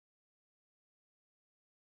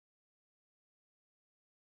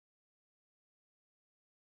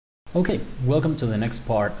Okay, welcome to the next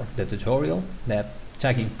part of the tutorial, the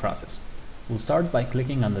tagging process. We'll start by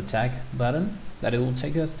clicking on the tag button that it will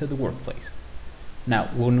take us to the workplace. Now,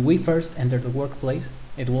 when we first enter the workplace,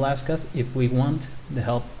 it will ask us if we want the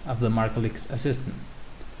help of the Marcolix assistant.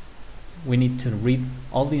 We need to read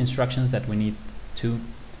all the instructions that we need to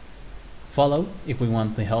follow if we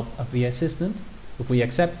want the help of the assistant. If we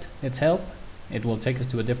accept its help, it will take us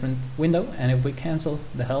to a different window, and if we cancel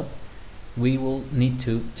the help, we will need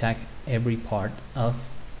to tag every part of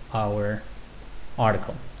our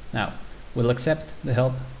article. Now, we'll accept the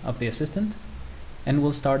help of the assistant, and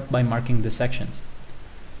we'll start by marking the sections.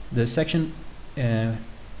 The section,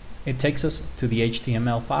 it takes us to the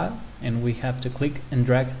HTML file, and we have to click and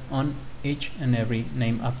drag on each and every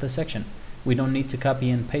name of the section. We don't need to copy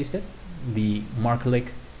and paste it. The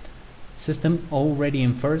Marcolix system already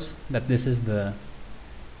infers that this is the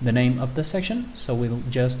name of the section, so we'll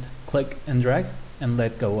just click and drag and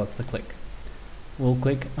let go of the click. We'll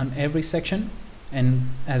click on every section, and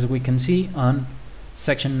as we can see on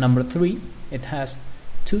section number 3, it has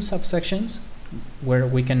two subsections where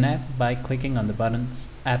we can add by clicking on the button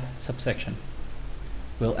Add Subsection.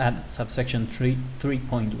 We'll add subsection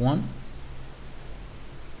 3.1.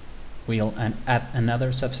 We'll add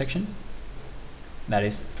another subsection, that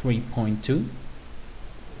is 3.2.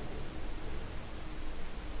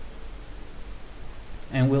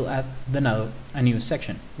 And we'll add a new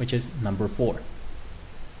section, which is number 4.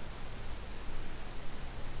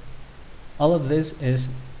 All of this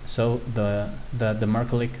is so the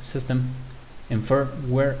Marcolix system infer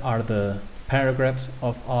where are the paragraphs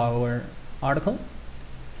of our article.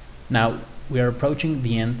 Now we are approaching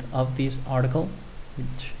the end of this article,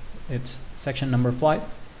 which it's section number 5,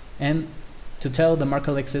 and to tell the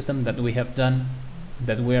Marcolix system that we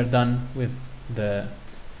are done with the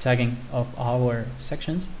tagging of our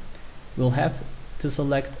sections, we'll have to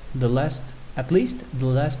select at least the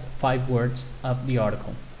last 5 words of the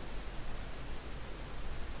article.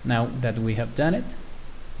 Now that we have done it,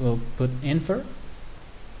 we'll put infer,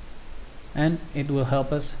 and it will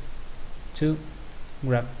help us to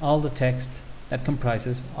grab all the text that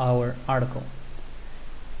comprises our article.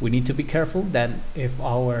 We need to be careful that if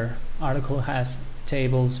our article has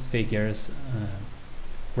tables, figures,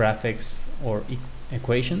 graphics, or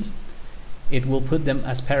equations, it will put them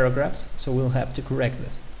as paragraphs, so we'll have to correct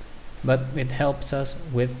this. But it helps us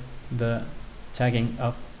with the tagging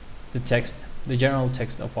of the text, the general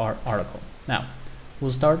text of our article. Now,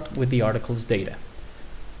 we'll start with the article's data.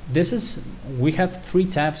 We have 3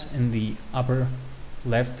 tabs in the upper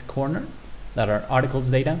left corner that are articles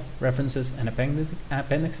data, references and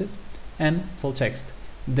appendixes, and full text.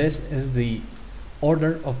 This is the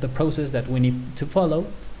order of the process that we need to follow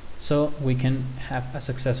so we can have a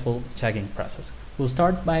successful tagging process. We'll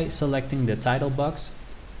start by selecting the title box,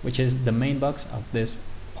 which is the main box of this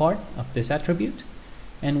part of this attribute,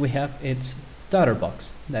 and we have its daughter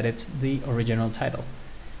box, that it's the original title.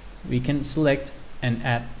 We can select and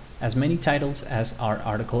add as many titles as our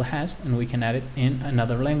article has, and we can add it in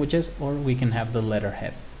another languages, or we can have the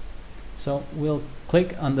letterhead. So we'll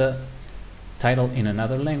click on the title in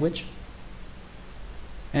another language,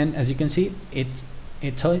 and as you can see,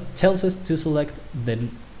 it tells us to select the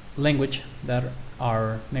language that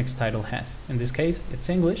our next title has. In this case, it's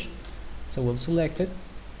English, so we'll select it,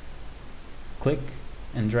 click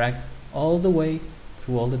and drag all the way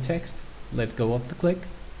through all the text, let go of the click,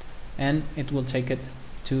 and it will take it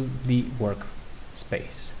to the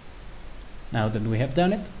workspace. Now that we have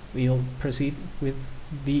done it, we'll proceed with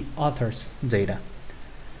the author's data.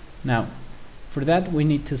 Now, for that, we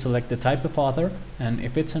need to select the type of author, and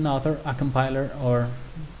if it's an author, a compiler, or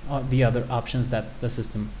the other options that the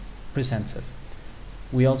system presents us.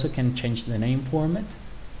 We also can change the name format,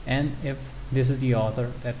 and if this is the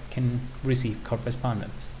author that can receive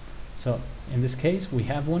correspondence. So in this case, we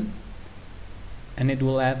have one, and it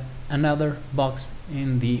will add another box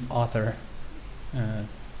in the author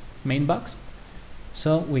main box,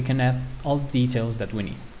 so we can add all the details that we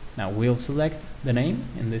need. Now we'll select the name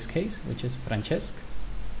in this case, which is Francesc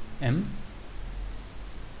M,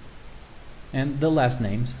 and the last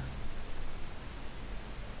names.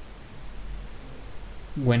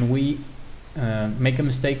 When we make a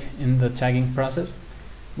mistake in the tagging process,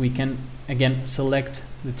 we can again select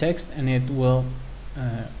the text, and it will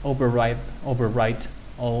overwrite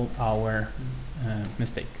all our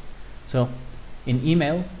mistake. So in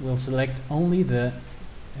email, we'll select only the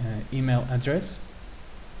email address,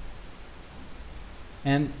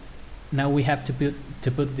 and now we have to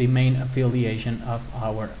put the main affiliation of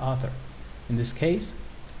our author. In this case,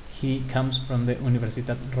 he comes from the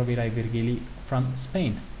Universitat Rovira i Virgili from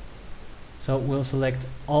Spain. So we'll select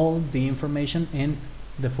all the information in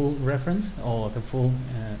the full reference or the full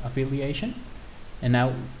affiliation, and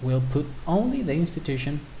now we'll put only the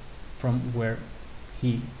institution from where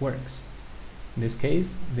he works. In this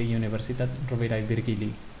case, the Universitat Rovira i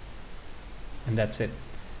Virgili, and that's it.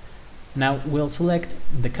 Now we'll select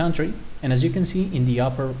the country, and as you can see in the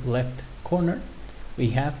upper left corner, we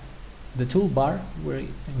have the toolbar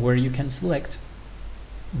where you can select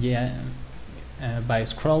by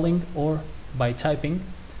scrolling or by typing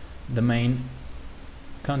the main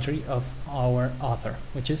country of our author,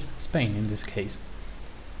 which is Spain in this case.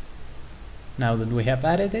 Now that we have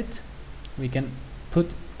added it, we can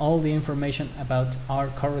put all the information about our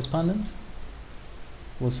correspondence.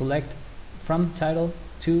 We'll select from the title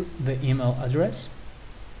to the email address,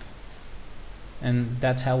 and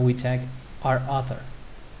that's how we tag our author.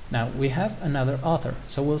 Now we have another author,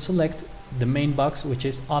 so we'll select the main box, which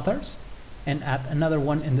is authors, and add another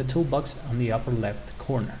one in the toolbox on the upper left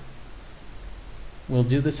corner. We'll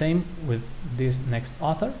do the same with this next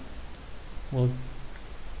author. We'll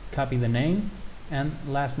copy the name and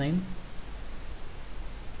last name,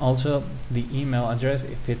 also the email address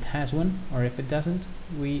if it has one, or if it doesn't,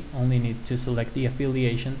 we only need to select the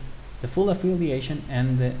affiliation, the full affiliation,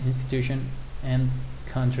 and the institution and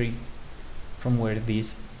country from where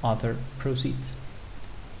this author proceeds.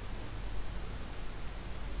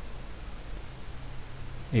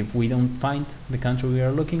 If we don't find the country we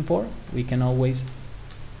are looking for, we can always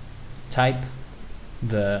type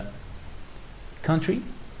the country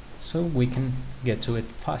so we can get to it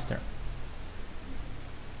faster.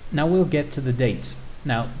 Now we'll get to the dates.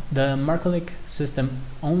 Now the Markolic system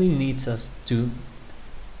only needs us to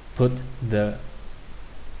put the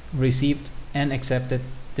received and accepted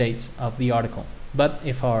dates of the article. But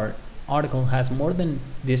if our article has more than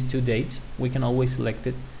these two dates, we can always select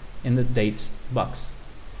it in the dates box.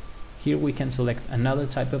 Here we can select another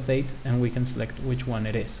type of date, and we can select which one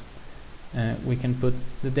it is. We can put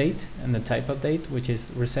the date and the type of date, which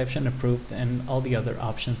is reception, approved, and all the other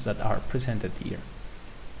options that are presented here.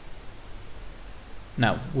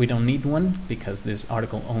 Now we don't need one because this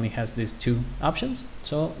article only has these two options,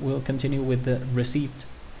 so we'll continue with the received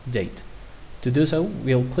date. To do so,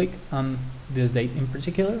 we'll click on this date in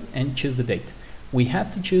particular and choose the date. We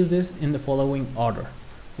have to choose this in the following order.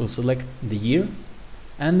 We'll select the year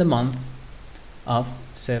and the month of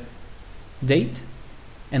said date,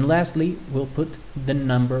 and lastly we'll put the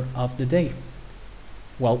number of the day.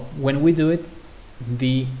 Well, when we do it,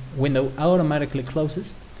 the window automatically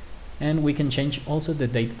closes, and we can change also the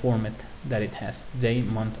date format that it has: day,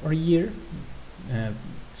 month, or year,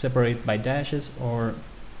 separate by dashes or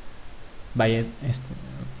by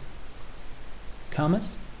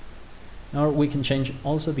commas, or we can change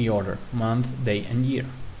also the order: month, day, and year.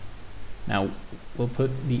 Now we'll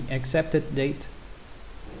put the accepted date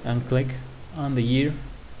and click on the year,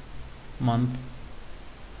 month,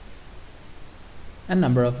 and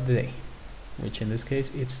number of the day, which in this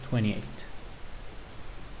case it's 28.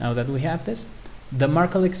 Now that we have this, the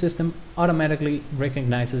Markolic system automatically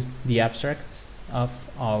recognizes the abstracts of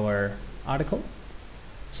our article,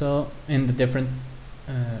 so in the different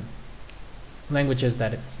languages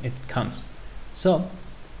that it comes. So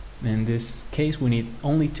in this case we need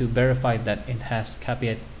only to verify that it has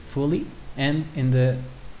copyright fully and in the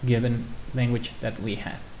given language that we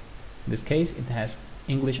have. In this case it has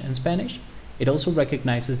English and Spanish. It also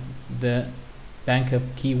recognizes the bank of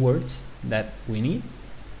keywords that we need,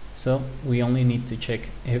 so we only need to check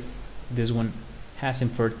if this one has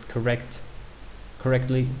inferred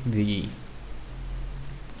correctly the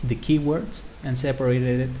keywords and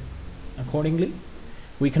separated it accordingly.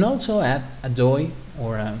 We can also add a DOI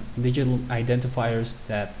or digital identifiers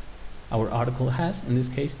that our article has. In this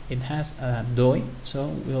case it has a DOI, so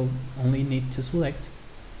we'll only need to select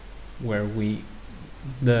where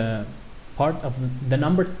the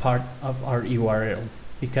numbered part of our URL,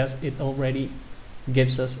 because it already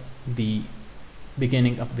gives us the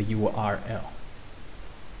beginning of the URL.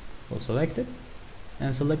 We'll select it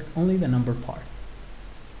and select only the number part.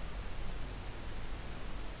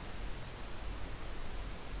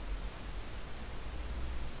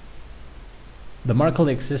 The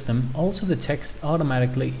Markolic system also detects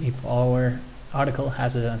automatically if our article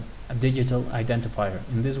has a digital identifier.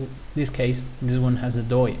 In this case, this one has a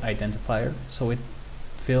DOI identifier, so it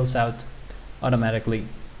fills out automatically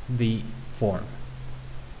the form.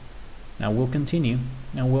 Now we'll continue,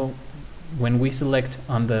 and when we select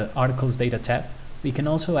on the Articles Data tab, we can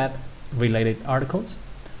also add related articles,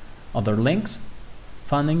 other links,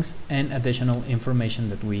 fundings, and additional information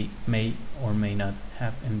that we may or may not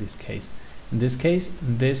have in this case. In this case,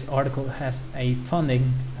 this article has a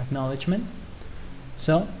funding acknowledgement,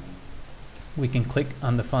 So we can click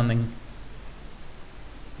on the funding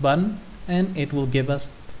button and it will give us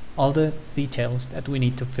all the details that we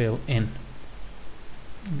need to fill in,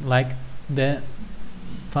 like the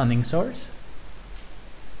funding source.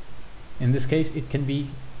 In this case, it can be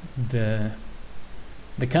the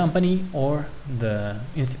company or the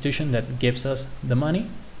institution that gives us the money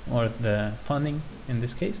or the funding in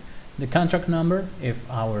this case, the contract number if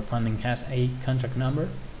our funding has a contract number,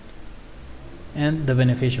 and the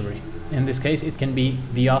beneficiary. In this case, it can be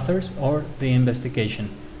the authors or the investigation.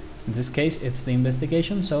 In this case, it's the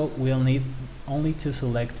investigation, so we'll need only to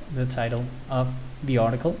select the title of the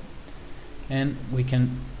article and we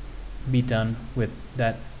can be done with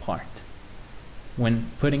that part.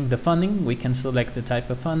 When putting the funding, we can select the type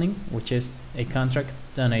of funding, which is a contract,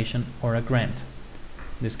 donation, or a grant.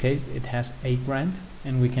 In this case, it has a grant,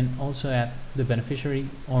 and we can also add the beneficiary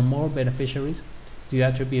or more beneficiaries, the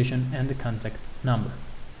attribution, and the contact number.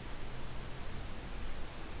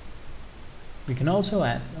 We can also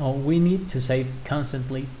add, or we need to save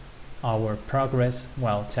constantly our progress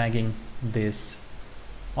while tagging these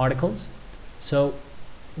articles, so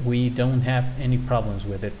we don't have any problems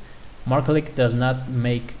with it. Marklick does not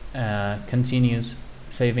make continuous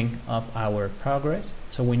saving of our progress,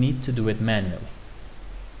 so we need to do it manually.